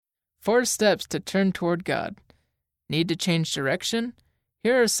4 steps to turn toward God. Need to change direction?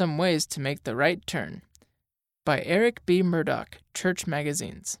 Here are some ways to make the right turn. By Eric B. Murdoch, Church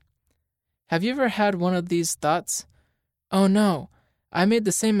Magazines. Have you ever had one of these thoughts? Oh no, I made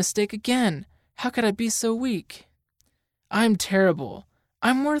the same mistake again. How could I be so weak? I'm terrible.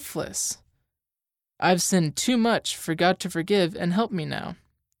 I'm worthless. I've sinned too much for God to forgive and help me now.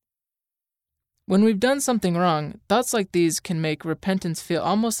 When we've done something wrong, thoughts like these can make repentance feel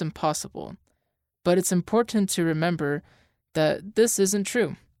almost impossible. But it's important to remember that this isn't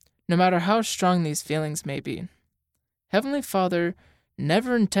true, no matter how strong these feelings may be. Heavenly Father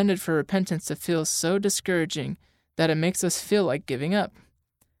never intended for repentance to feel so discouraging that it makes us feel like giving up.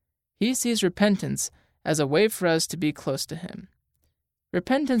 He sees repentance as a way for us to be close to Him.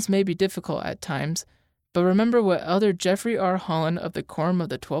 Repentance may be difficult at times, but remember what Elder Jeffrey R. Holland of the Quorum of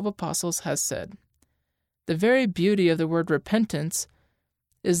the 12 Apostles has said. The very beauty of the word repentance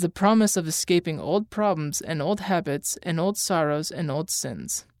is the promise of escaping old problems and old habits and old sorrows and old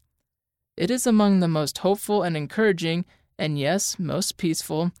sins. It is among the most hopeful and encouraging, and yes, most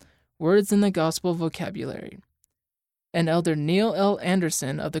peaceful, words in the gospel vocabulary. And Elder Neil L.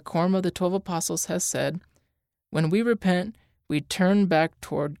 Anderson of the Quorum of the 12 Apostles has said, "When we repent, we turn back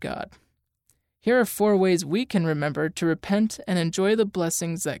toward God." Here are 4 ways we can remember to repent and enjoy the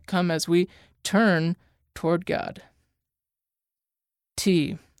blessings that come as we turn toward God.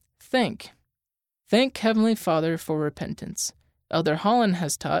 T. Thank. Thank Heavenly Father for repentance. Elder Holland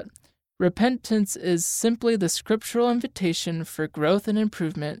has taught, repentance is simply the scriptural invitation for growth and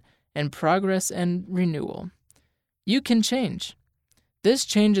improvement and progress and renewal. You can change. This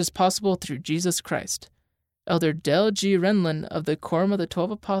change is possible through Jesus Christ. Elder Dale G. Renlund of the Quorum of the 12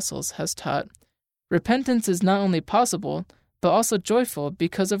 Apostles has taught, repentance is not only possible, but also joyful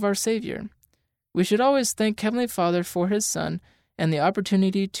because of our Savior. We should always thank Heavenly Father for His Son and the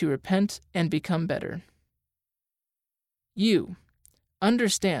opportunity to repent and become better. You.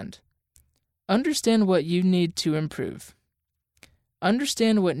 Understand. Understand what you need to improve.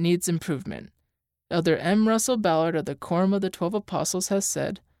 Understand what needs improvement. Elder M. Russell Ballard of the Quorum of the 12 Apostles has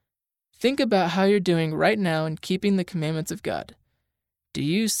said, think about how you're doing right now in keeping the commandments of God. Do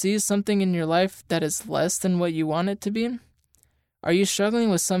you see something in your life that is less than what you want it to be? Are you struggling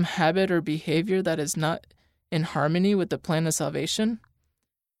with some habit or behavior that is not in harmony with the plan of salvation?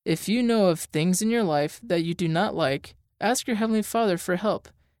 If you know of things in your life that you do not like, ask your Heavenly Father for help,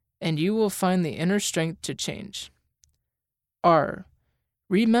 and you will find the inner strength to change. R.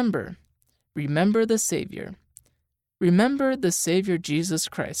 Remember. Remember the Savior. Remember the Savior Jesus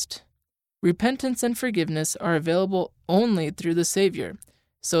Christ. Repentance and forgiveness are available only through the Savior,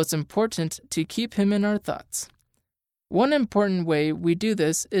 so it's important to keep Him in our thoughts. One important way we do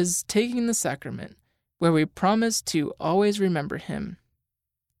this is taking the sacrament, where we promise to always remember Him.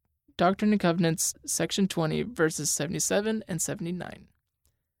 Doctrine and Covenants, section 20, verses 77 and 79.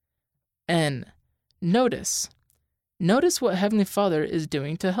 N. Notice. Notice what Heavenly Father is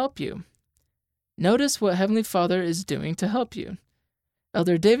doing to help you. Notice what Heavenly Father is doing to help you.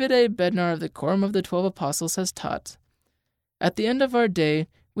 Elder David A. Bednar of the Quorum of the 12 Apostles has taught, at the end of our day,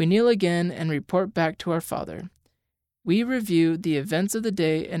 we kneel again and report back to our Father. We review the events of the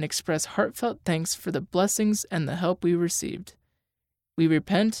day and express heartfelt thanks for the blessings and the help we received. We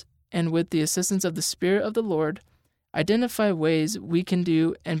repent and, with the assistance of the Spirit of the Lord, identify ways we can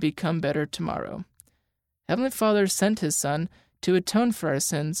do and become better tomorrow. Heavenly Father sent His Son to atone for our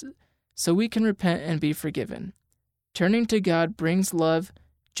sins so we can repent and be forgiven. Turning to God brings love,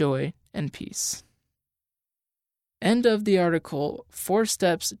 joy, and peace. End of the article, 4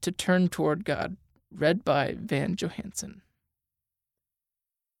 Steps to Turn Toward God, read by Van Johansson.